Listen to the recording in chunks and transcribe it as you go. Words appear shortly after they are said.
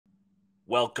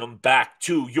Welcome back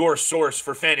to your source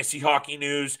for fantasy hockey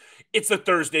news. It's the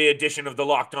Thursday edition of the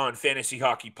Locked On Fantasy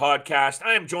Hockey Podcast.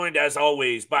 I am joined, as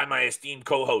always, by my esteemed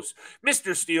co-host,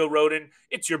 Mr. Steel Roden.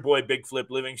 It's your boy, Big Flip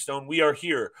Livingstone. We are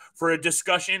here for a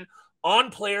discussion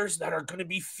on players that are going to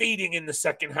be fading in the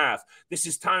second half. This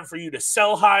is time for you to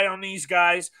sell high on these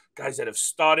guys that have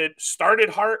started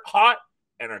hot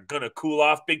and are going to cool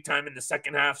off big time in the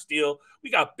second half. Steel,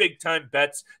 we got big time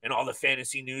bets and all the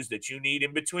fantasy news that you need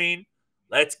in between.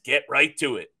 Let's get right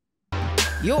to it.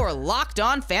 You're Locked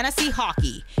On Fantasy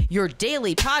Hockey, your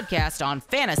daily podcast on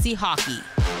fantasy hockey.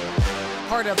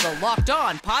 Part of the Locked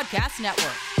On Podcast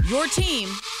Network, your team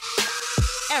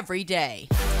every day.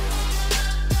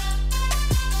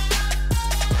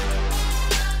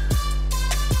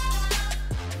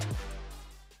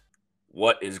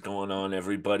 What is going on,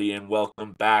 everybody, and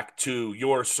welcome back to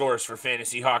your source for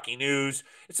fantasy hockey news.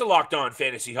 It's a Locked On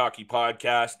Fantasy Hockey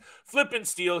Podcast. Flip and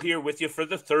Steel here with you for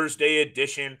the Thursday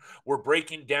edition. We're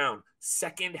breaking down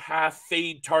second half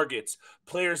fade targets,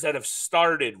 players that have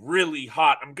started really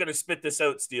hot. I'm going to spit this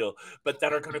out, Steel, but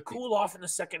that are going to cool off in the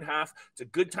second half. It's a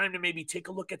good time to maybe take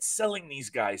a look at selling these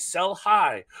guys, sell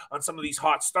high on some of these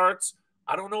hot starts.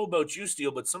 I don't know about you,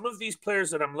 Steel, but some of these players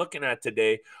that I'm looking at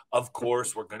today, of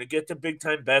course, we're going to get to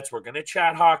big-time bets. We're going to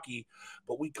chat hockey,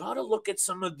 but we got to look at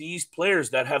some of these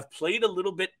players that have played a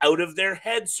little bit out of their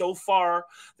head so far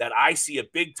that I see a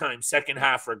big-time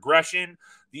second-half regression.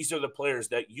 These are the players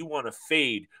that you want to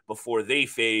fade before they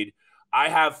fade. I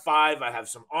have 5. I have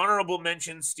some honorable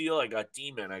mentions, Steel. I got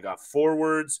D-men. I got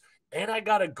forwards, and I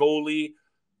got a goalie.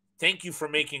 Thank you for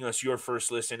making us your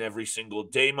first listen every single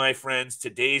day, my friends.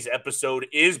 Today's episode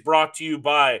is brought to you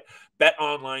by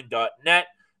betonline.net.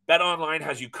 BetOnline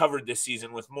has you covered this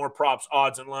season with more props,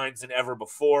 odds, and lines than ever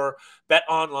before.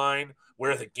 BetOnline,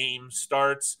 where the game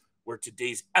starts, where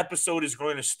today's episode is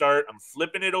going to start. I'm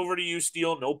flipping it over to you,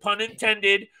 Steel. No pun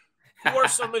intended. Who are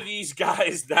some of these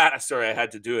guys that – sorry, I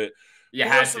had to do it. Who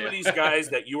are some of these guys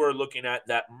that you are looking at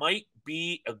that might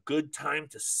be a good time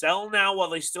to sell now while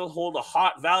they still hold a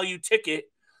hot value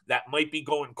ticket that might be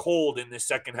going cold in the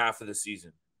second half of the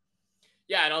season?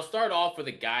 Yeah, and I'll start off with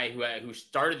a guy who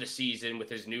started the season with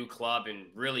his new club and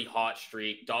really hot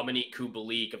streak, Dominik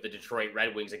Kubalik of the Detroit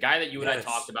Red Wings, a guy that you and I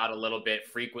talked about a little bit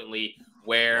frequently,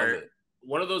 where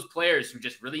one of those players who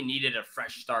just really needed a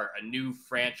fresh start, a new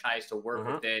franchise to work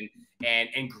within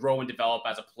and grow and develop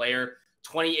as a player.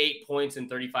 28 points in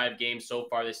 35 games so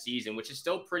far this season, which is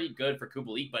still pretty good for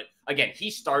Kubalik. But again,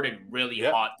 he started really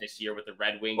hot this year with the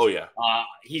Red Wings.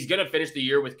 He's going to finish the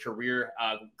year with career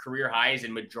highs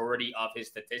in majority of his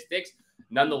statistics.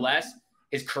 Nonetheless,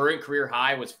 his current career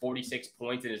high was 46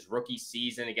 points in his rookie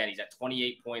season. Again, he's at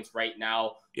 28 points right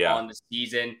now on the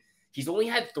season. He's only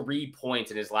had 3 points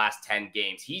in his last 10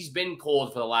 games. He's been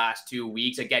cold for the last 2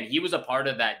 weeks. Again, he was a part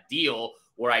of that deal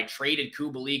where I traded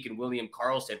Kubalik and William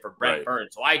Karlsson for Brent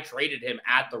Burns. So I traded him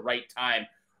at the right time,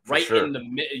 in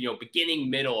the beginning,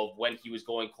 middle of when he was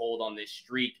going cold on this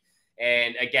streak.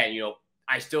 And again,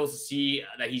 I still see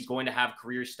that he's going to have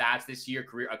career stats this year,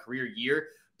 a career year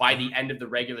by the end of the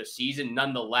regular season.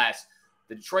 Nonetheless,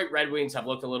 the Detroit Red Wings have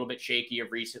looked a little bit shaky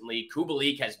recently.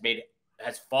 Kubalik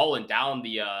has fallen down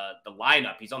the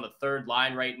lineup. He's on the third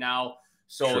line right now.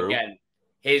 So again,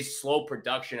 his slow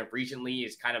production of recently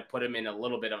has kind of put him in a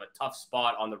little bit of a tough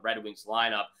spot on the Red Wings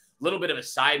lineup. A little bit of a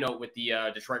side note with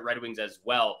the Detroit Red Wings as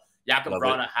well. Jakub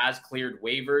Vrana has cleared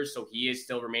waivers, so he is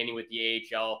still remaining with the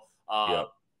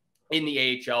AHL in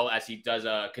the AHL as he does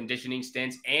conditioning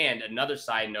stints. And another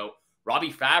side note,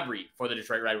 Robbie Fabry for the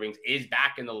Detroit Red Wings is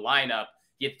back in the lineup.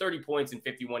 He had 30 points in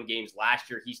 51 games last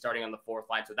year. He's starting on the fourth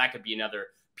line, so that could be another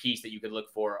piece that you could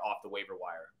look for off the waiver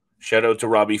wire. Shout out to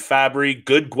Robbie Fabry,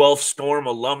 good Guelph Storm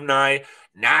alumni,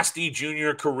 nasty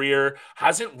junior career,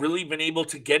 hasn't really been able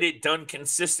to get it done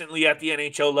consistently at the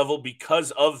NHL level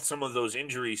because of some of those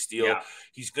injuries, Steel. Yeah.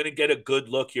 He's going to get a good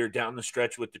look here down the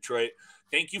stretch with Detroit.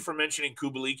 Thank you for mentioning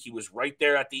Kubalik. He was right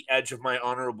there at the edge of my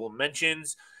honorable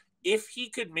mentions. If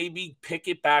he could maybe pick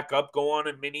it back up, go on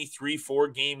a mini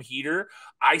 3-4 game heater,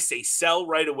 I say sell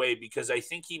right away because I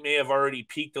think he may have already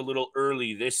peaked a little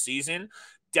early this season.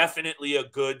 Definitely a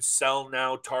good sell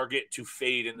now target to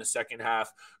fade in the second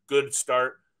half. Good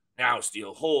start now,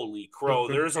 Steel. Holy crow.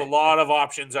 There's a lot of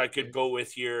options I could go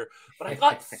with here, but I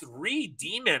got 3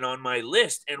 D-men on my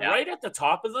list, and right at the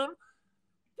top of them,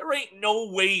 there ain't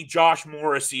no way Josh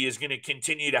Morrissey is going to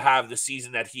continue to have the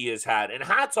season that he has had. And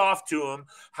hats off to him.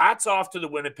 Hats off to the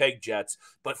Winnipeg Jets.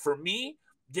 But for me,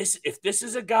 if this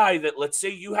is a guy that, let's say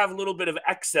you have a little bit of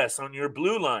excess on your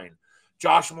blue line,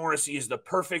 Josh Morrissey is the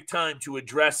perfect time to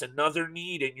address another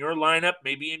need in your lineup.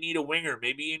 Maybe you need a winger.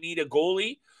 Maybe you need a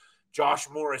goalie. Josh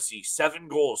Morrissey, 7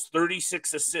 goals,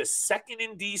 36 assists, second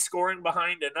in D scoring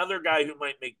behind another guy who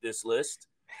might make this list.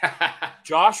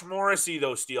 Josh Morrissey,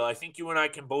 though, Steele, I think you and I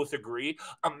can both agree,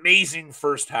 amazing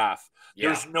first half. Yeah.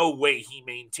 There's no way he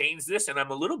maintains this, and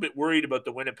I'm a little bit worried about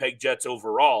the Winnipeg Jets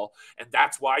overall, and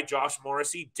that's why Josh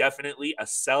Morrissey, definitely a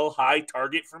sell-high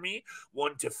target for me,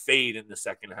 one to fade in the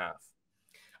second half.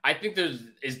 I think there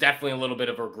is definitely a little bit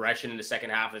of regression in the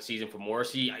second half of the season for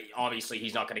Morrissey. Obviously,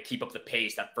 he's not going to keep up the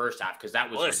pace that first half because that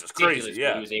was ridiculous crazy,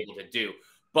 what he was able to do.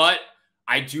 But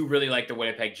I do really like the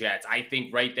Winnipeg Jets. I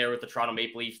think right there with the Toronto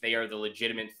Maple Leafs, they are the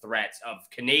legitimate threats of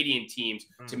Canadian teams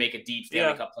to make a deep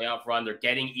Stanley Cup playoff run. They're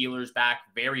getting Ehlers back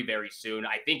very, very soon.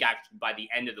 I think actually by the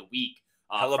end of the week,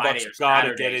 Friday or Saturday.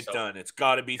 Got to get it done. It's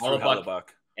got to be through Hellebuyck.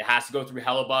 It has to go through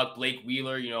Hellebuyck. Blake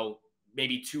Wheeler,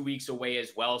 maybe 2 weeks away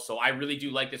as well. So I really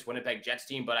do like this Winnipeg Jets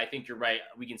team, but I think you're right.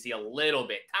 We can see a little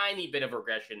bit, tiny bit of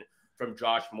regression from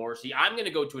Josh Morrissey. I'm going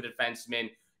to go to a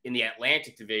defenseman in the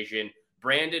Atlantic Division,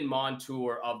 Brandon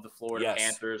Montour of the Florida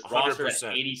Panthers, rostered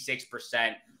at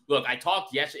 86%. Look, I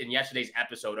talked in yesterday's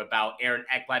episode about Aaron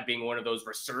Ekblad being one of those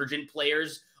resurgent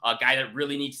players, a guy that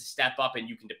really needs to step up and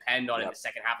you can depend on in the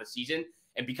second half of the season.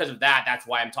 And because of that, that's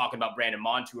why I'm talking about Brandon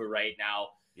Montour right now.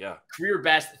 Yeah. Career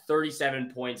best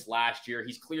 37 points last year.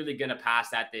 He's clearly going to pass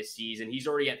that this season. He's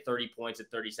already at 30 points in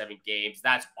 37 games.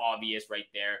 That's obvious right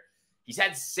there. He's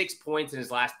had 6 points in his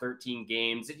last 13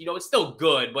 games. It's still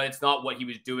good, but it's not what he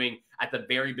was doing at the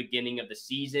very beginning of the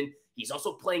season. He's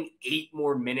also playing 8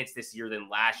 more minutes this year than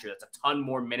last year. That's a ton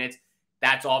more minutes.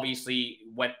 That's obviously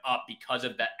went up because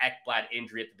of the Ekblad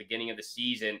injury at the beginning of the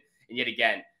season. And yet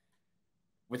again,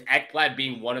 with Ekblad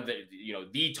being one of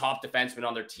the top defensemen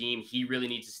on their team, he really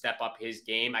needs to step up his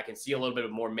game. I can see a little bit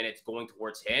of more minutes going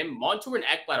towards him. Montour and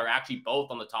Ekblad are actually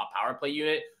both on the top power play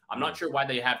unit. I'm not sure why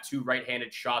they have 2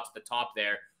 right-handed shots at the top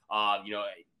there.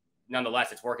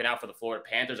 Nonetheless, it's working out for the Florida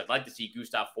Panthers. I'd like to see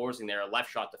Gustav Forsling there, a left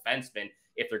shot defenseman,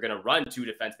 if they're going to run 2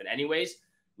 defensemen anyways.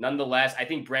 Nonetheless, I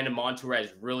think Brandon Montour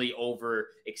has really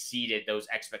exceeded those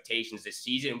expectations this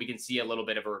season. And we can see a little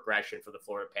bit of a regression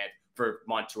for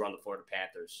Montour on the Florida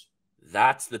Panthers.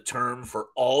 That's the term for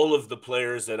all of the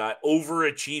players that are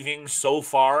overachieving so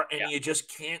far, and you just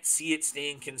can't see it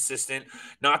staying consistent.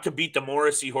 Not to beat the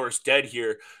Morrissey horse dead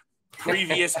here.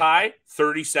 Previous high,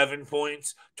 37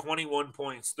 points, 21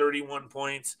 points, 31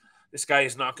 points. This guy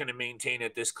is not going to maintain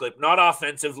at this clip. Not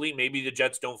offensively. Maybe the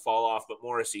Jets don't fall off, but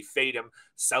Morrissey, fade him.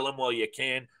 Sell him while you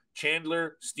can.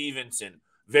 Chandler Stephenson.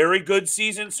 Very good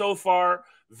season so far.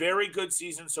 Very good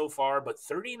season so far, but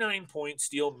 39 points,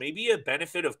 Steele. Maybe a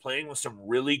benefit of playing with some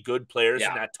really good players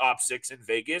in that top 6 in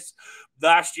Vegas.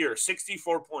 Last year,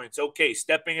 64 points. Okay,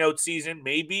 stepping out season,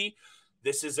 maybe.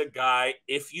 This is a guy,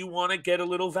 if you want to get a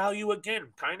little value again,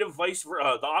 kind of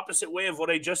the opposite way of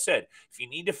what I just said. If you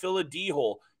need to fill a D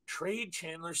hole, trade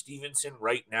Chandler Stephenson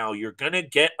right now. You're going to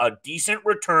get a decent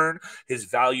return. His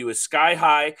value is sky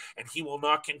high, and he will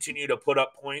not continue to put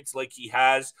up points like he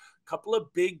has. A couple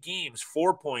of big games,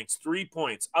 4 points, 3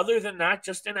 points. Other than that,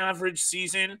 just an average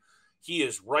season. He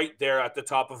is right there at the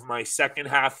top of my second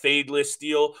half fade list,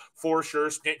 Steele, for sure.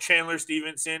 Chandler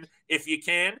Stephenson, if you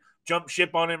can, jump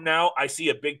ship on him now. I see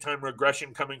a big-time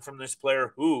regression coming from this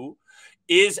player who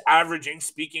is averaging,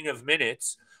 speaking of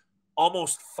minutes,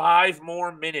 almost 5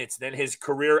 more minutes than his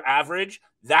career average.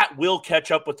 That will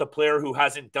catch up with the player who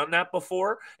hasn't done that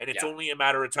before, and it's only a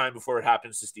matter of time before it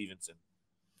happens to Stephenson.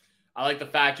 I like the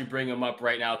fact you bring him up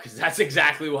right now because that's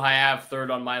exactly who I have third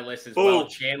on my list as well.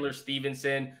 Chandler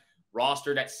Stephenson,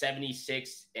 rostered at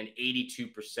 76 and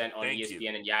 82% on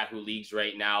ESPN and Yahoo leagues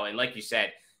right now. And like you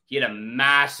said, he had a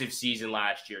massive season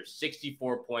last year,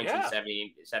 64 points in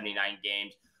 79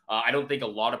 games. I don't think a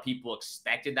lot of people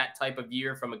expected that type of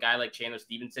year from a guy like Chandler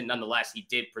Stephenson. Nonetheless, he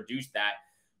did produce that.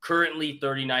 Currently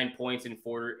 39 points in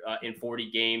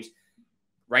 40 games.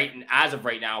 Right, and as of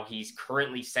right now, he's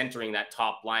currently centering that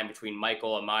top line between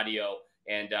Michael Amadio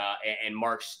and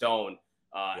Mark Stone.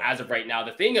 As of right now,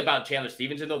 the thing about Chandler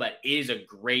Stephenson, though, that is a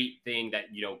great thing that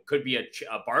could be a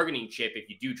bargaining chip if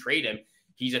you do trade him.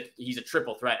 He's a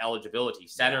triple threat eligibility,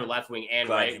 center, left wing, and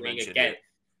right wing. Again,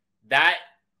 that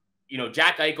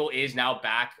Jack Eichel is now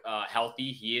back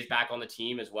healthy. He is back on the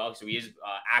team as well, so he is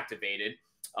activated.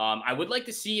 I would like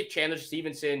to see if Chandler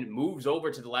Stephenson moves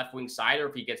over to the left wing side or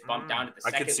if he gets bumped down to the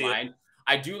second line.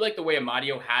 I do like the way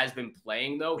Amadio has been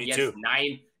playing, though. He has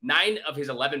nine of his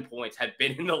 11 points have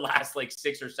been in the last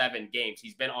 6 or 7 games.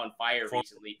 He's been on fire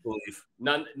recently.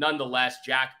 Nonetheless,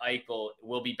 Jack Eichel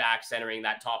will be back centering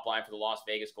that top line for the Las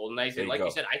Vegas Golden Knights. And like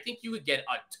you said, I think you would get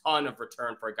a ton of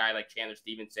return for a guy like Chandler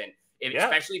Stephenson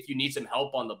especially if you need some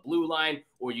help on the blue line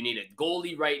or you need a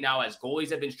goalie right now, as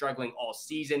goalies have been struggling all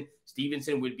season.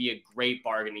 Stephenson would be a great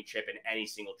bargaining chip in any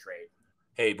single trade.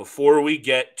 Hey, before we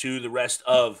get to the rest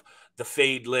of the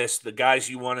fade list, the guys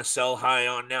you want to sell high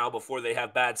on now before they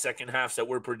have bad second halves that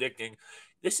we're predicting,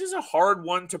 this is a hard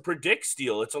one to predict,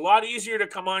 Steele. It's a lot easier to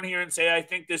come on here and say, I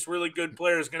think this really good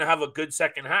player is going to have a good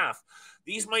second half.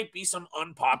 These might be some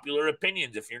unpopular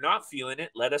opinions. If you're not feeling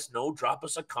it, let us know. Drop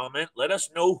us a comment. Let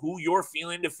us know who you're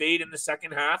feeling to fade in the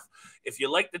second half. If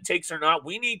you like the takes or not,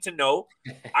 we need to know.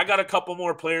 I got a couple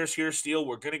more players here, Steele.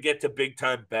 We're going to get to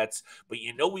big-time bets. But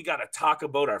we got to talk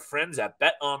about our friends at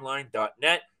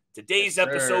betonline.net. Today's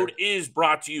episode is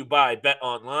brought to you by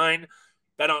BetOnline.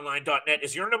 BetOnline.net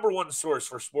is your number one source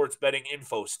for sports betting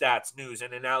info, stats, news,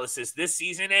 and analysis this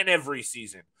season and every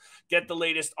season. Get the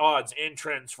latest odds and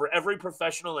trends for every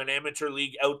professional and amateur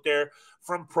league out there,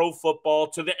 from pro football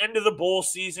to the end of the bowl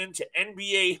season to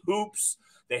NBA hoops.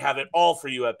 They have it all for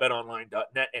you at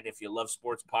betonline.net. And if you love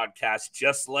sports podcasts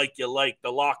just like you like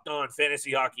the Locked On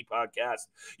Fantasy Hockey Podcast,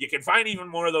 you can find even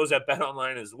more of those at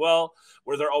BetOnline as well,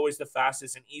 where they're always the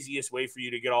fastest and easiest way for you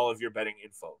to get all of your betting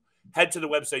info. Head to the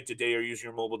website today or use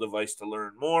your mobile device to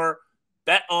learn more.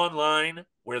 BetOnline,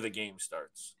 where the game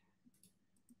starts.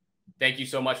 Thank you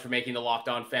so much for making the Locked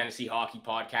On Fantasy Hockey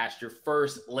Podcast your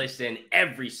first listen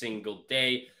every single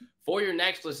day. For your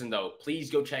next listen, though, please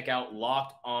go check out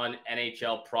Locked On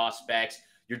NHL Prospects,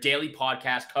 your daily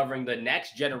podcast covering the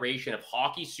next generation of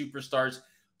hockey superstars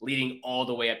leading all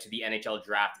the way up to the NHL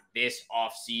draft this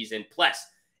offseason. Plus,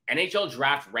 NHL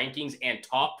draft rankings and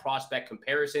top prospect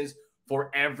comparisons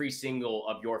for every single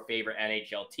of your favorite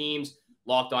NHL teams.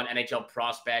 Locked On NHL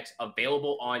Prospects,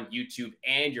 available on YouTube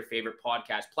and your favorite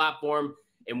podcast platform.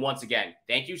 And once again,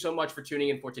 thank you so much for tuning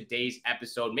in for today's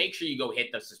episode. Make sure you go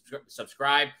hit the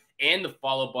subscribe and the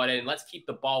follow button. Let's keep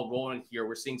the ball rolling here.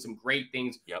 We're seeing some great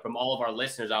things from all of our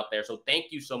listeners out there. So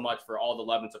thank you so much for all the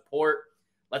love and support.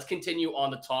 Let's continue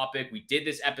on the topic. We did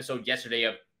this episode yesterday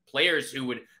of players who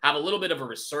would have a little bit of a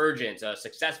resurgence, a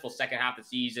successful second half of the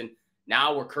season.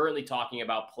 Now we're currently talking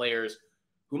about players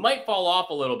who might fall off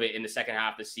a little bit in the second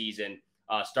half of the season,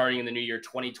 starting in the new year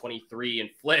 2023.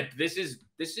 And Flip, this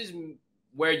is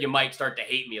where you might start to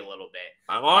hate me a little bit.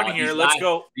 I'm on here. Let's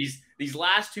go. These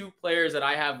last two players that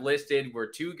I have listed were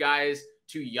two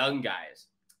young guys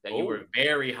that you were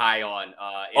very high on.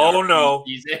 No,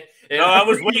 I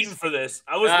was waiting for this.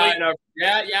 I was waiting.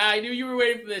 Yeah, I knew you were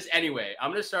waiting for this. Anyway,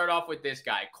 I'm going to start off with this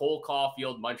guy, Cole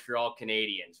Caufield, Montreal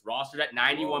Canadiens, rostered at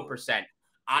 91%.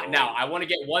 Now, I want to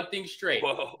get one thing straight.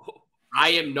 Whoa. I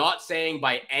am not saying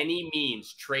by any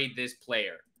means trade this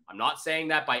player. I'm not saying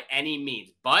that by any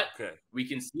means, but we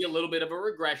can see a little bit of a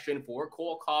regression for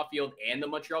Cole Caufield and the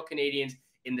Montreal Canadiens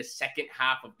in the second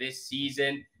half of this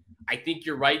season. I think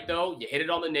you're right, though. You hit it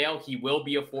on the nail. He will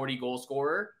be a 40-goal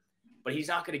scorer, but he's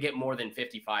not going to get more than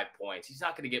 55 points. He's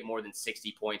not going to get more than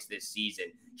 60 points this season.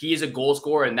 He is a goal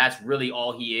scorer, and that's really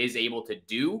all he is able to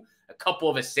do. A couple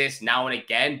of assists now and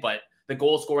again, but the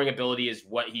goal-scoring ability is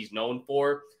what he's known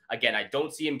for. Again, I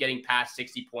don't see him getting past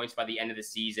 60 points by the end of the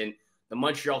season. The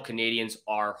Montreal Canadiens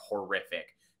are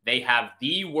horrific. They have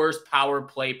the worst power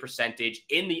play percentage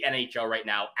in the NHL right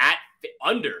now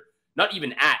under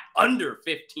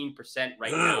 15%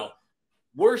 right now.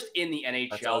 Worst in the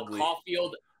NHL.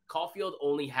 Caufield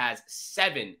only has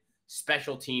 7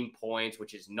 special team points,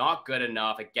 which is not good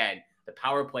enough. Again, the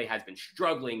power play has been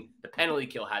struggling. The penalty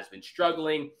kill has been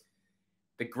struggling.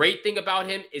 The great thing about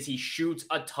him is he shoots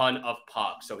a ton of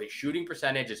pucks. So his shooting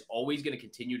percentage is always going to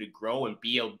continue to grow and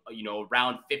be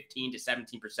around 15 to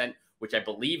 17%, which I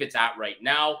believe it's at right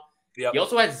now. Yep. He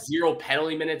also has 0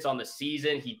 penalty minutes on the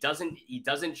season. He doesn't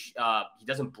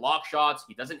block shots.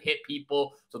 He doesn't hit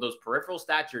people. So those peripheral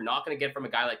stats you're not going to get from a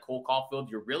guy like Cole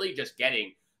Caufield. You're really just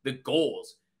getting the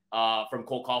goals from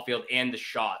Cole Caufield and the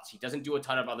shots. He doesn't do a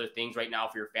ton of other things right now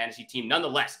for your fantasy team.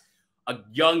 Nonetheless, a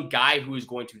young guy who is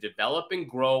going to develop and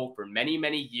grow for many,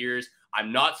 many years.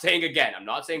 I'm not saying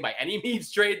by any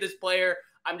means trade this player.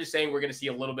 I'm just saying we're going to see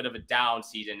a little bit of a down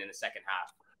season in the second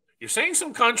half. You're saying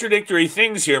some contradictory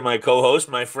things here, my co-host,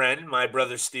 my friend, my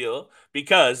brother Steele,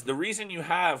 because the reason you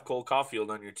have Cole Caufield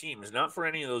on your team is not for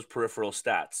any of those peripheral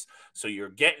stats. So you're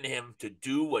getting him to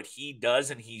do what he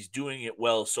does, and he's doing it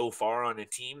well so far on a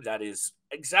team that is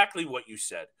exactly what you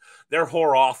said. They're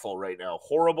awful right now.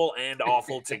 Horrible and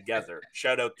awful together.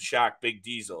 Shout out to Shaq, Big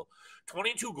Diesel.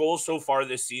 22 goals so far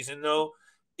this season, though,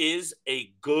 is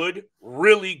a good,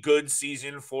 really good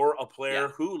season for a player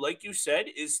who, like you said,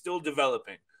 is still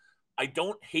developing. I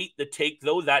don't hate the take,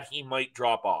 though, that he might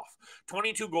drop off.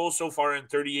 22 goals so far in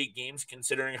 38 games,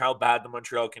 considering how bad the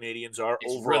Montreal Canadiens are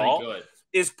overall. Really good.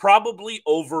 is probably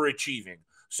overachieving.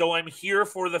 So I'm here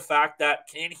for the fact that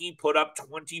can he put up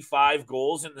 25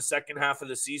 goals in the second half of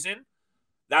the season?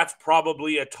 That's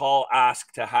probably a tall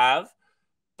ask to have.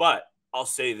 But I'll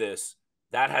say this.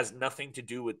 That has nothing to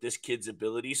do with this kid's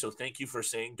ability. So thank you for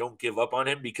saying don't give up on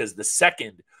him, because the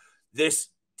second this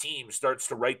team starts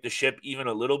to right the ship even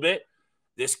a little bit,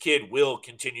 this kid will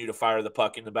continue to fire the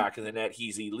puck in the back of the net.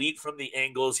 He's elite from the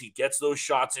angles. He gets those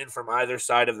shots in from either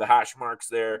side of the hash marks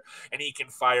there, and he can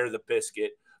fire the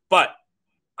biscuit. But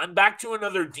I'm back to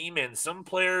another demon. Some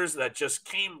players that just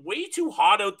came way too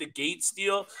hot out the gate,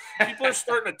 Steele. People are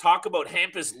starting to talk about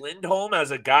Hampus Lindholm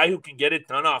as a guy who can get it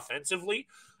done offensively.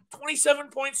 27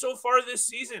 points so far this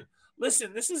season.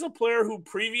 Listen, this is a player who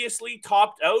previously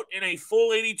topped out in a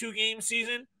full 82-game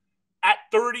season at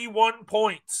 31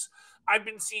 points. I've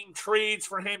been seeing trades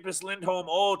for Hampus Lindholm.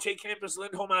 Oh, take Hampus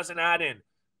Lindholm as an add-in.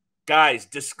 Guys,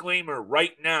 disclaimer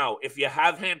right now, if you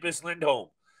have Hampus Lindholm,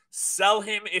 sell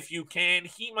him if you can.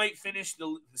 He might finish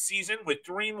the season with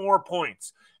 3 more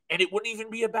points, and it wouldn't even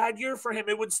be a bad year for him.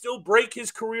 It would still break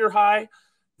his career high.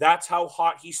 That's how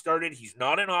hot he started. He's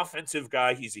not an offensive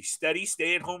guy. He's a steady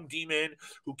stay-at-home D-man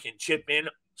who can chip in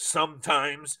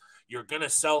sometimes. You're going to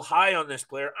sell high on this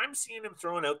player. I'm seeing him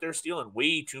throwing out there, stealing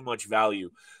way too much value.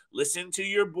 Listen to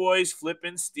your boys, Flip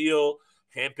and Steal.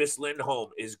 Hampus Lindholm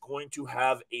is going to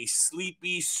have a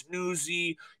sleepy,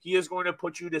 snoozy. He is going to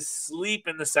put you to sleep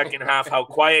in the second half. How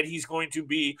quiet he's going to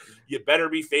be. You better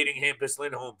be fading Hampus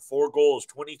Lindholm. 4 goals,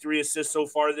 23 assists so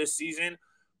far this season.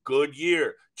 Good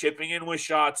year. Chipping in with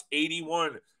shots,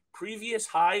 81. Previous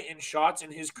high in shots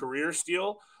in his career,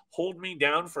 Steele. Hold me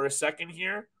down for a second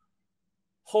here.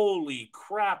 Holy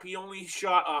crap. He only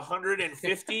shot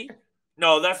 150.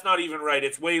 No, that's not even right.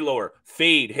 It's way lower.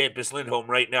 Fade Hampus Lindholm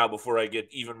right now before I get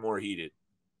even more heated.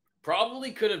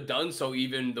 Probably could have done so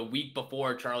even the week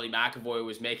before Charlie McAvoy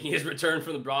was making his return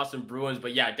from the Boston Bruins.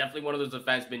 But yeah, definitely one of those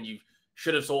defensemen you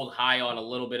should have sold high on a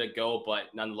little bit ago, but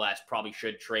nonetheless, probably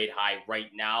should trade high right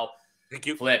now. Thank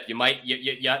you. Flip, you might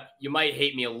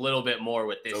hate me a little bit more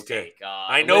with this take.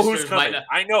 I know who's coming.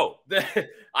 I know.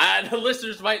 The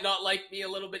listeners might not like me a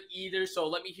little bit either, so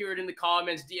let me hear it in the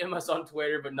comments. DM us on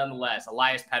Twitter, but nonetheless,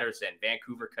 Elias Pettersson,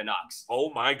 Vancouver Canucks.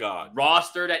 Oh my God.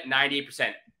 Rostered at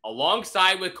 98%,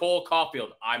 alongside with Cole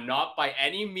Caufield. I'm not by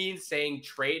any means saying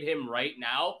trade him right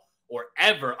now or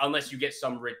ever, unless you get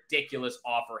some ridiculous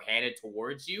offer handed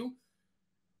towards you.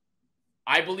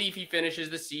 I believe he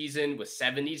finishes the season with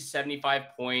 70 to 75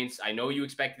 points. I know you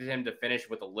expected him to finish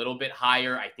with a little bit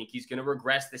higher. I think he's going to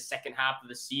regress the second half of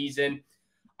the season.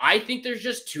 I think there's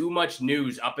just too much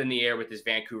news up in the air with this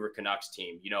Vancouver Canucks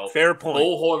team. You know, fair point.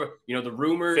 Bo Horvat, the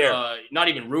rumor, not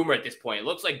even rumor at this point. It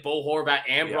looks like Bo Horvat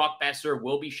and Brock Besser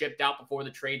will be shipped out before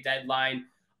the trade deadline.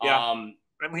 Yeah.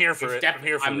 I'm here for it.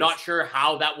 I'm not sure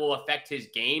how that will affect his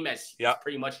game, as it's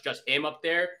pretty much just him up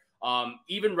there.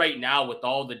 Even right now with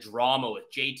all the drama with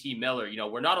JT Miller,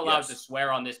 we're not allowed to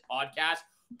swear on this podcast,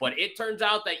 but it turns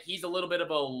out that he's a little bit of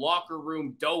a locker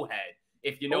room doughhead,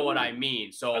 if you know what I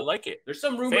mean. So I like it. There's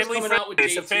some rumors coming out with JT.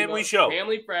 It's a family show.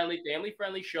 Family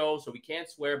friendly show, so we can't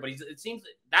swear, but it seems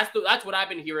that's what I've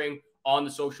been hearing on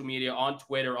the social media, on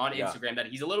Twitter, on Instagram, that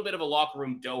he's a little bit of a locker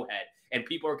room doughhead, and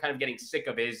people are kind of getting sick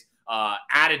of his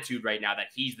attitude right now that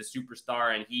he's the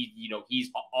superstar and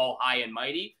he's all high and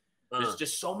mighty. There's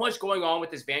just so much going on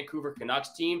with this Vancouver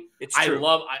Canucks team. It's true.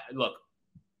 Look,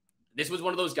 this was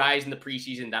one of those guys in the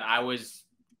preseason that I was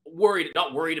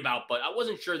not worried about, but I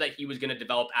wasn't sure that he was going to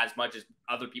develop as much as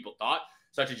other people thought,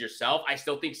 such as yourself. I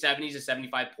still think 70 to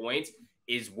 75 points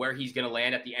is where he's going to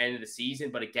land at the end of the season.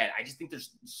 But again, I just think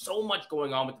there's so much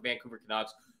going on with the Vancouver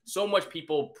Canucks. So much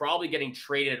people probably getting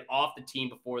traded off the team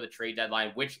before the trade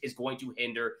deadline, which is going to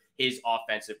hinder his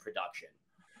offensive production.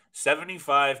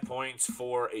 75 points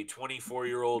for a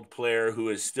 24-year-old player who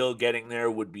is still getting there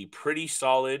would be pretty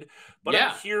solid. But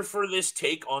I'm here for this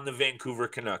take on the Vancouver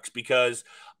Canucks, because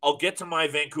I'll get to my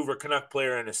Vancouver Canuck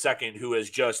player in a second who has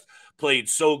just played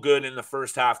so good in the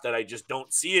first half that I just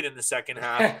don't see it in the second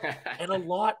half. And a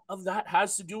lot of that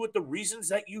has to do with the reasons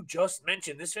that you just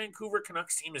mentioned. This Vancouver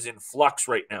Canucks team is in flux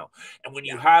right now. And when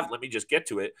you have, let me just get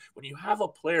to it, when you have a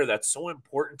player that's so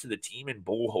important to the team in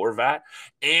Bo Horvat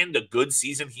and the good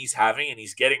season he's having and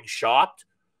he's getting shopped,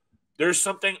 there's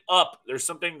something up. There's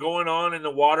something going on in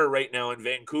the water right now in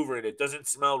Vancouver, and it doesn't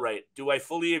smell right. Do I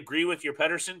fully agree with your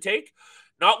Pettersson take?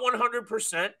 Not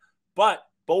 100%, but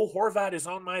Bo Horvat is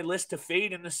on my list to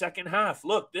fade in the second half.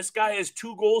 Look, this guy is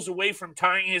 2 goals away from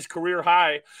tying his career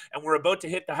high, and we're about to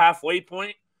hit the halfway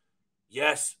point.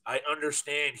 Yes, I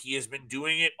understand. He has been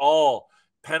doing it all.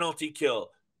 Penalty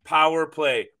kill, power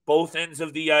play, both ends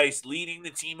of the ice, leading the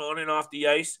team on and off the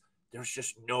ice. There's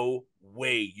just no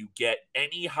way you get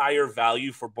any higher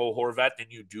value for Bo Horvat than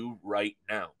you do right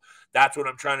now. That's what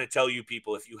I'm trying to tell you,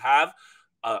 people. If you have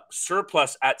a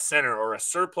surplus at center or a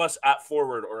surplus at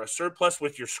forward or a surplus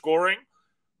with your scoring,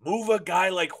 move a guy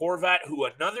like Horvat, who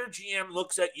another GM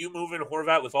looks at you moving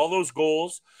Horvat with all those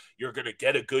goals. You're going to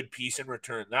get a good piece in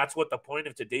return. That's what the point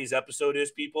of today's episode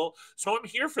is, people. So I'm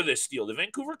here for this steal. The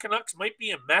Vancouver Canucks might be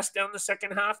a mess down the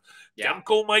second half.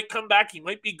 Demko might come back. He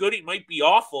might be good. He might be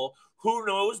awful. Who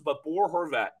knows? But Bo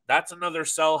Horvat, that's another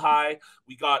sell high.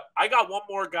 I got one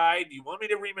more guy. Do you want me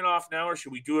to ream it off now, or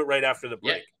should we do it right after the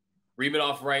break? Yeah. Ream it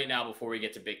off right now before we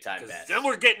get to big-time bets. Then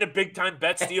we're getting a big-time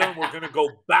bet steal, and we're going to go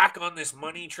back on this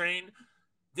money train.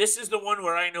 This is the one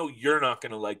where I know you're not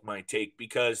going to like my take,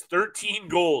 because 13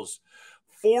 goals,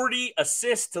 40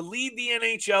 assists to lead the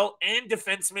NHL and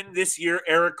defenseman this year,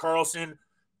 Erik Karlsson.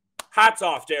 Hats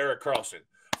off to Erik Karlsson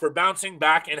for bouncing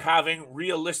back and having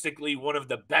realistically one of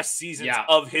the best seasons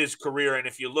of his career. And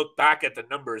if you look back at the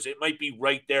numbers, it might be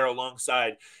right there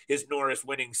alongside his Norris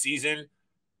winning season.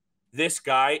 This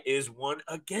guy is one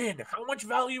again. How much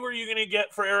value are you going to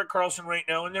get for Erik Karlsson right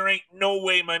now? And there ain't no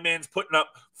way my man's putting up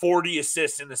 40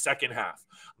 assists in the second half.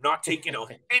 I'm not taking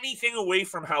anything away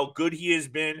from how good he has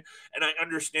been. And I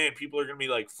understand people are going to be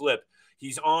like, Flip,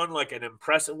 he's on like an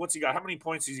impressive. What's he got? How many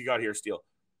points has he got here, Steele?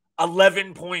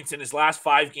 11 points in his last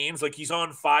 5 games. Like, he's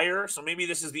on fire. So maybe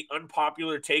this is the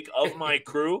unpopular take of my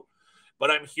crew. But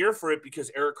I'm here for it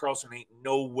because Erik Karlsson ain't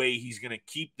no way he's going to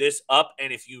keep this up.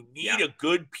 And if you need a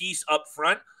good piece up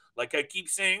front, like I keep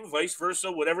saying, vice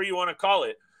versa, whatever you want to call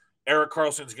it, Erik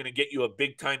Karlsson's going to get you a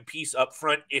big-time piece up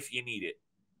front if you need it.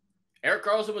 Erik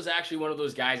Karlsson was actually one of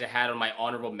those guys I had on my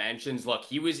honorable mentions. Look,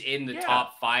 he was in the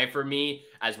top 5 for me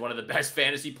as one of the best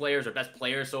fantasy players or best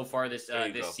players so far this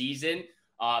season.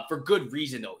 For good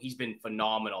reason, though. He's been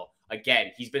phenomenal.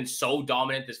 Again, he's been so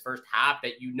dominant this first half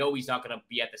that you know he's not going to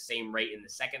be at the same rate in the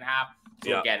second half.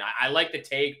 So, again, I like the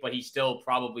take, but he's still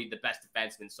probably the best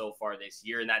defenseman so far this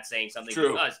year. And that's saying something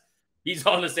because he's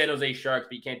on the San Jose Sharks,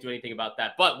 but you can't do anything about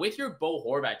that. But with your Bo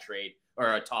Horvat trade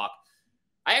or talk,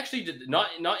 I actually did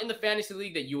not in the fantasy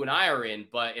league that you and I are in,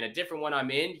 but in a different one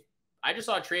I'm in. I just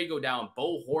saw a trade go down,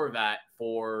 Bo Horvat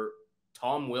for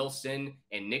Tom Wilson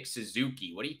and Nick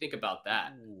Suzuki. What do you think about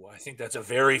that? Ooh, I think that's a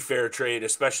very fair trade,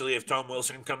 especially if Tom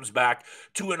Wilson comes back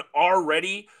to an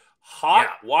already hot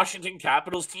Washington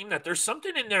Capitals team that there's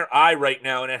something in their eye right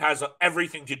now, and it has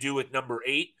everything to do with number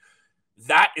 8.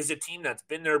 That is a team that's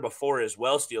been there before as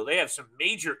well, Steele. They have some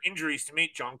major injuries to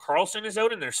make. John Carlson is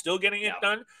out, and they're still getting it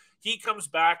done. He comes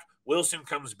back. Wilson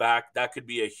comes back. That could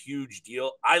be a huge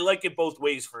deal. I like it both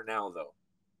ways for now, though.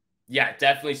 Yeah,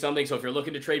 definitely something. So if you're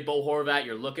looking to trade Bo Horvat,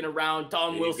 you're looking around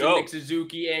Tom Wilson, Nick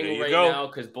Suzuki angle right now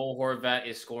because Bo Horvat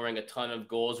is scoring a ton of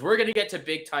goals. We're going to get to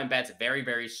big-time bets very,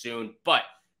 very soon. But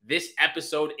this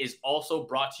episode is also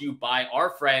brought to you by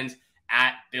our friends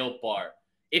at Built Bar.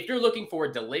 If you're looking for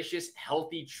a delicious,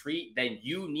 healthy treat, then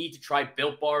you need to try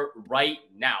Built Bar right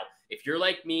now. If you're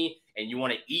like me and you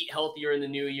want to eat healthier in the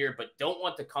new year but don't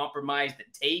want to compromise the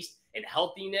taste and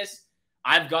healthiness,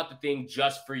 I've got the thing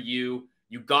just for you.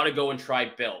 You got to go and try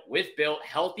Built. With Built,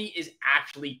 healthy is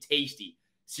actually tasty.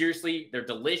 Seriously, they're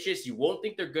delicious. You won't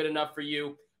think they're good enough for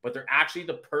you, but they're actually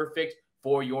the perfect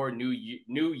for your New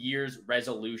Year's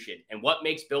resolution. And what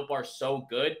makes Built Bar so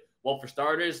good? Well, for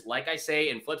starters, like I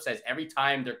say, and Flip says, every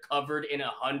time they're covered in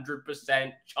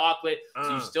 100% chocolate.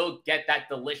 So you still get that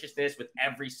deliciousness with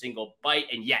every single bite.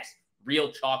 And yes,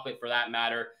 real chocolate for that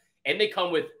matter. And they come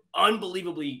with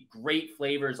unbelievably great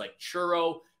flavors like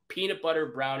churro, peanut butter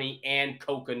brownie, and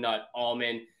coconut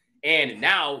almond. And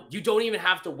now you don't even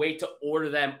have to wait to order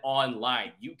them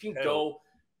online. You can go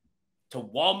to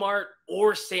Walmart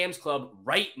or Sam's Club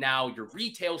right now, your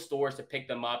retail stores, to pick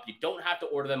them up. You don't have to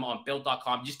order them on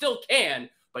Built.com. You still can,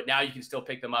 but now you can still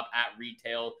pick them up at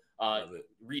retail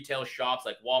shops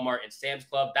like Walmart and Sam's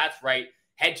Club. That's right.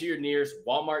 Head to your nearest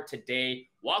Walmart today,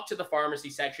 walk to the pharmacy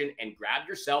section, and grab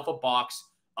yourself a box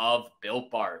of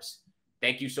Built Bars.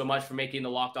 Thank you so much for making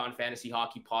the Locked On Fantasy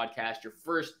Hockey Podcast your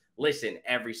first listen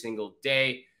every single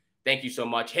day. Thank you so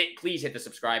much. Please hit the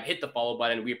subscribe, hit the follow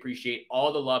button. We appreciate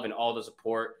all the love and all the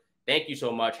support. Thank you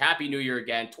so much. Happy New Year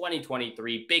again,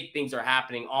 2023. Big things are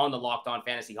happening on the Locked On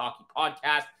Fantasy Hockey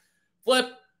Podcast.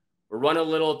 Flip, we're running a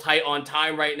little tight on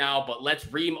time right now, but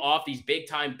let's ream off these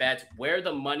big-time bets where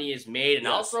the money is made. And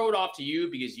I'll throw it off to you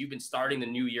because you've been starting the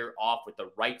new year off with the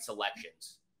right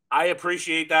selections. I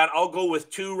appreciate that. I'll go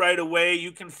with 2 right away.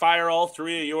 You can fire all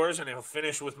 3 of yours, and I'll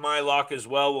finish with my lock as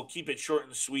well. We'll keep it short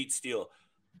and sweet, Steele.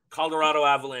 Colorado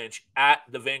Avalanche at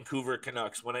the Vancouver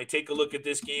Canucks. When I take a look at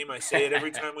this game, I say it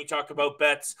every time we talk about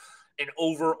bets, an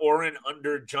over or an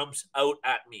under jumps out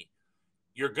at me.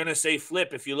 you're going to say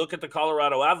flip. If you look at the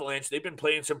Colorado Avalanche, they've been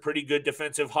playing some pretty good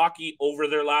defensive hockey over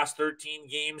their last 13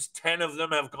 games. 10 of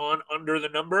them have gone under the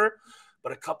number,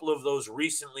 but a couple of those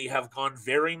recently have gone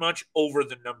very much over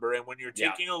the number. And when you're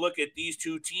taking a look at these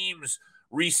two teams'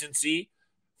 recency,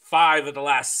 5 of the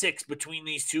last 6 between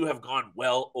these two have gone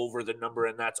well over the number,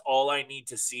 and that's all I need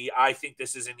to see. I think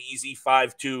this is an easy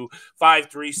 5-2,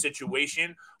 5-3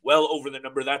 situation, well over the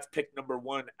number. That's pick number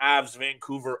 1, Avs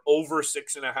Vancouver over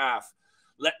 6.5.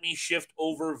 Let me shift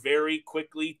over very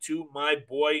quickly to my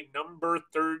boy, number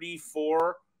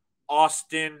 34,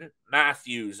 Austin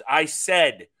Matthews. I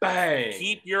said, bang,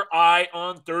 keep your eye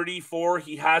on 34.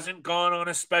 He hasn't gone on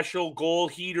a special goal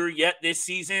heater yet this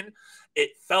season.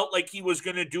 It felt like he was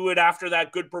going to do it after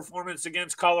that good performance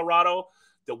against Colorado.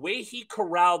 The way he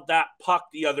corralled that puck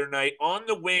the other night on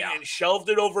the wing and shelved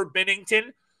it over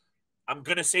Binnington, I'm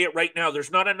going to say it right now.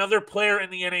 There's not another player in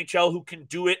the NHL who can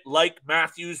do it like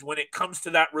Matthews when it comes to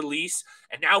that release.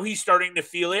 And now he's starting to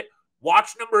feel it.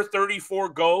 Watch number 34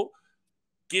 go.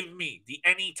 Give me the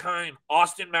anytime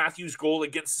Austin Matthews goal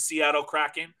against the Seattle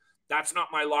Kraken. That's not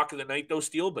my lock of the night, though,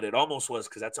 Steele, but it almost was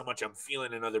because that's how much I'm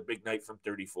feeling another big night from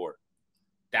 34.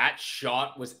 That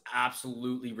shot was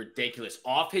absolutely ridiculous.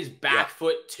 Off his back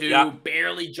foot, too.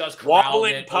 Barely just corralled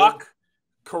wobbling it. Puck,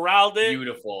 corralled it.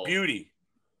 Beautiful. Beauty.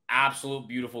 Absolute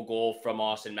beautiful goal from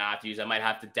Austin Matthews. I might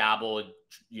have to dabble and,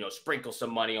 sprinkle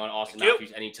some money on Austin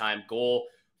Matthews anytime goal.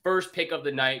 First pick of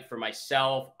the night for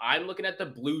myself. I'm looking at the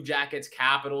Blue Jackets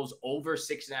Capitals over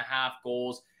 6.5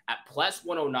 goals at plus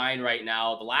 109 right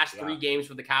now. The last 3 games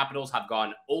for the Capitals have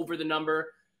gone over the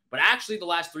number. But actually, the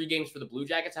last 3 games for the Blue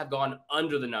Jackets have gone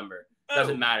under the number.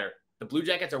 Doesn't matter. The Blue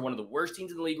Jackets are one of the worst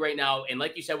teams in the league right now. And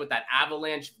like you said, with that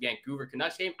Avalanche Vancouver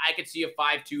Canucks game, I could see a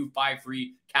 5-2,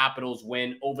 5-3 Capitals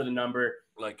win over the number.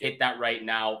 Hit that right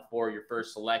now for your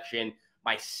first selection.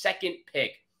 My second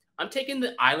pick, I'm taking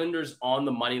the Islanders on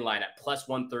the money line at plus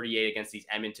 138 against these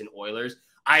Edmonton Oilers.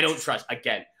 I don't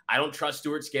trust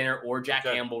Stuart Skinner or Jack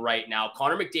Campbell right now.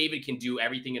 Connor McDavid can do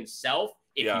everything himself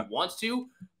if he wants to.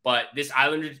 But this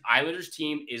Islanders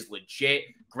team is legit.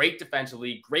 Great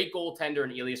defensively, great goaltender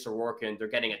in Elias Pettersson. They're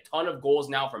getting a ton of goals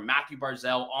now from Matthew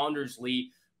Barzal, Anders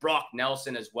Lee, Brock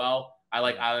Nelson as well. I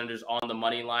like Islanders on the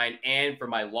money line. And for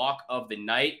my lock of the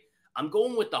night, I'm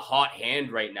going with the hot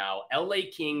hand right now. LA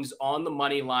Kings on the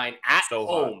money line at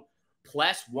home,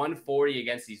 plus 140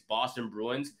 against these Boston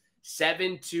Bruins.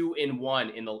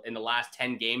 7-2-1 in the last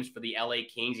 10 games for the LA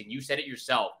Kings. And you said it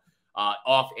yourself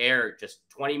off air just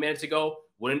 20 minutes ago.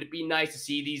 Wouldn't it be nice to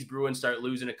see these Bruins start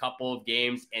losing a couple of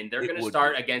games? And they're going to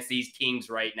start against these Kings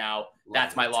right now.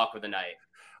 That's my lock of the night.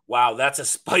 Wow, that's a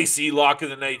spicy lock of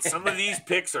the night. Some of these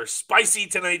picks are spicy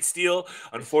tonight, Steele.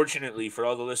 Unfortunately, for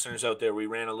all the listeners out there, we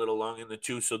ran a little long in the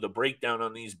tooth, so the breakdown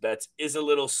on these bets is a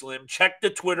little slim. Check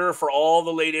the Twitter for all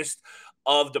the latest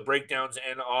of the breakdowns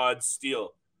and odds.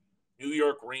 Steele, New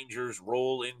York Rangers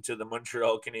roll into the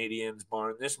Montreal Canadiens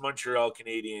barn. This Montreal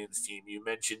Canadiens team, you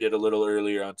mentioned it a little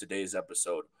earlier on today's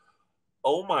episode.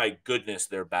 Oh my goodness,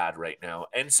 they're bad right now.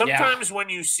 And sometimes when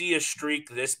you see a streak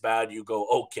this bad, you go,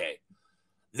 okay,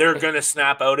 they're going to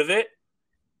snap out of it.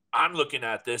 I'm looking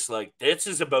at this like this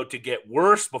is about to get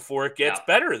worse before it gets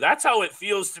better. That's how it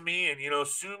feels to me. And,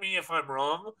 sue me if I'm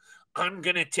wrong. I'm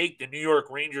going to take the New York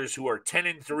Rangers, who are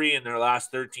 10-3 in their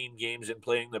last 13 games and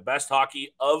playing the best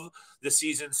hockey of the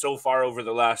season so far over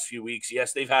the last few weeks.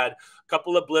 Yes, they've had a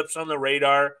couple of blips on the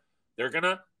radar. They're going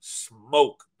to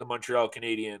smoke the Montreal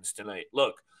Canadiens tonight.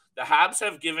 Look, the Habs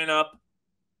have given up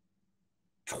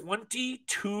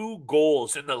 22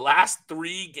 goals in the last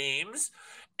 3 games,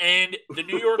 and the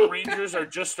New York Rangers are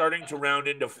just starting to round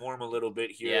into form a little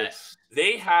bit here. Yes.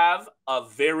 They have a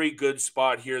very good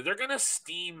spot here. They're going to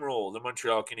steamroll the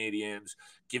Montreal Canadiens.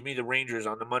 Give me the Rangers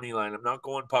on the money line. I'm not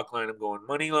going puck line. I'm going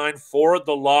money line for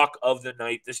the lock of the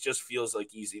night. This just feels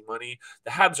like easy money.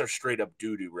 The Habs are straight up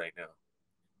doo-doo right now.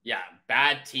 Yeah,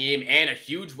 bad team and a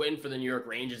huge win for the New York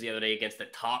Rangers the other day against the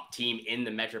top team in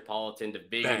the Metropolitan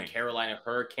Division, Carolina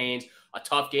Hurricanes. A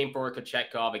tough game for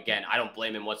Kochetkov. Again, I don't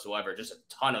blame him whatsoever. Just a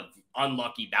ton of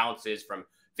unlucky bounces from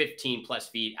 15-plus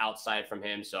feet outside from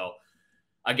him. So,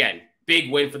 again,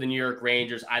 big win for the New York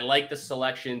Rangers. I like the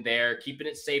selection there, keeping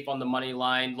it safe on the money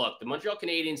line. Look, the Montreal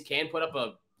Canadiens can put up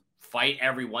a fight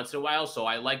every once in a while, so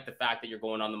I like the fact that you're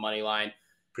going on the money line.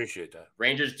 Appreciate that.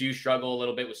 Rangers do struggle a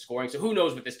little bit with scoring, so who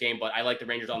knows with this game, but I like the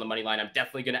Rangers on the money line. I'm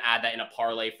definitely going to add that in a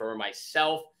parlay for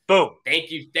myself. Boom.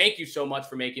 Thank you so much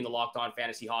for making the Locked On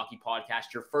Fantasy Hockey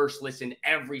Podcast your first listen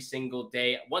every single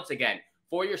day. Once again,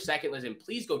 for your second listen,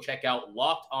 please go check out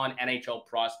Locked On NHL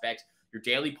Prospects, your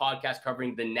daily podcast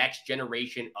covering the next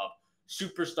generation of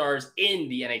superstars in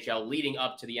the NHL leading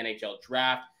up to the NHL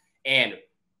draft. and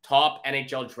top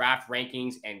NHL draft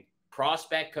rankings and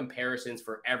prospect comparisons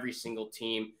for every single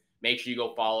team. Make sure you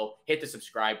go follow, hit the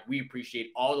subscribe. We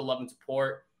appreciate all the love and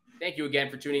support. Thank you again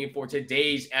for tuning in for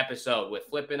today's episode with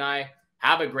Flip and I.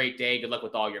 Have a great day. Good luck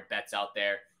with all your bets out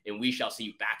there, and we shall see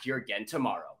you back here again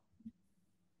tomorrow.